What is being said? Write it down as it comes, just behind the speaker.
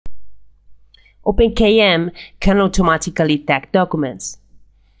OpenKM can automatically tag documents.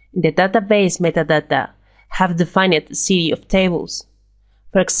 In the database metadata, have defined a series of tables.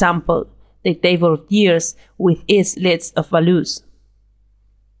 For example, the table of years with its list of values.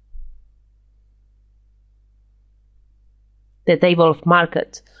 The table of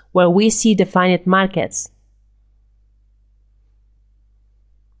market, where we see defined markets.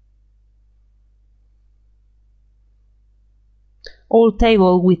 All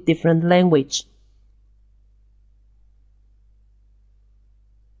tables with different language.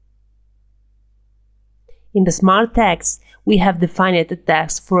 In the smart tags, we have defined the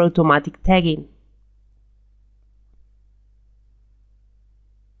tags for automatic tagging.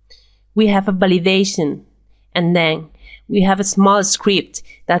 We have a validation, and then we have a small script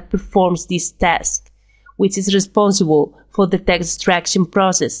that performs this task, which is responsible for the text extraction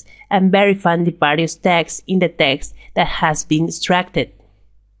process and verifying the various tags in the text that has been extracted.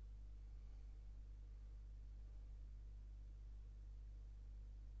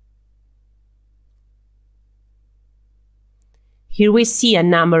 Here we see a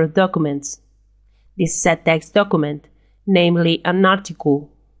number of documents. This is a text document, namely an article.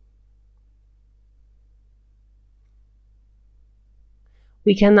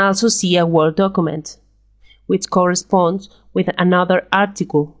 We can also see a Word document, which corresponds with another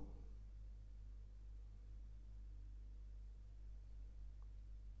article.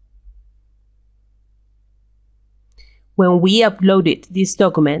 When we uploaded these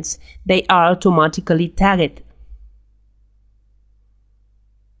documents, they are automatically tagged.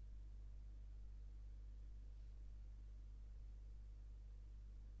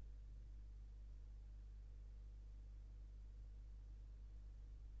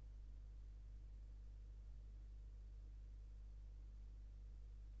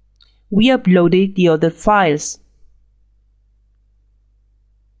 We uploaded the other files.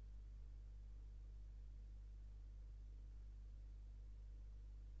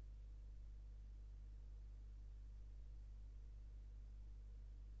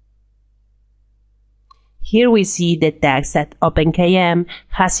 Here we see the tags that OpenKM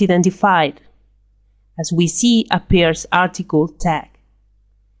has identified. As we see appears article tag.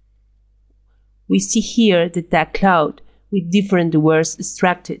 We see here the tag cloud with different words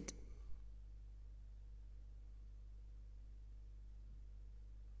extracted.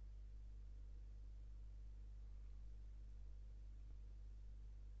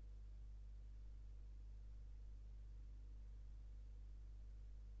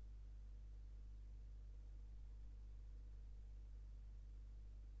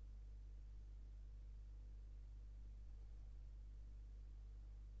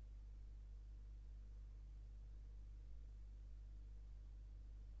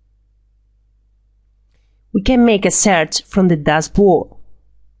 We can make a search from the dashboard.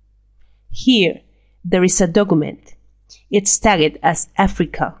 Here, there is a document. It's tagged as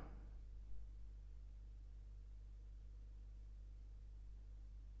Africa.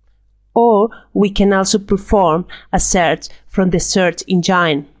 Or we can also perform a search from the search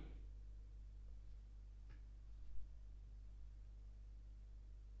engine.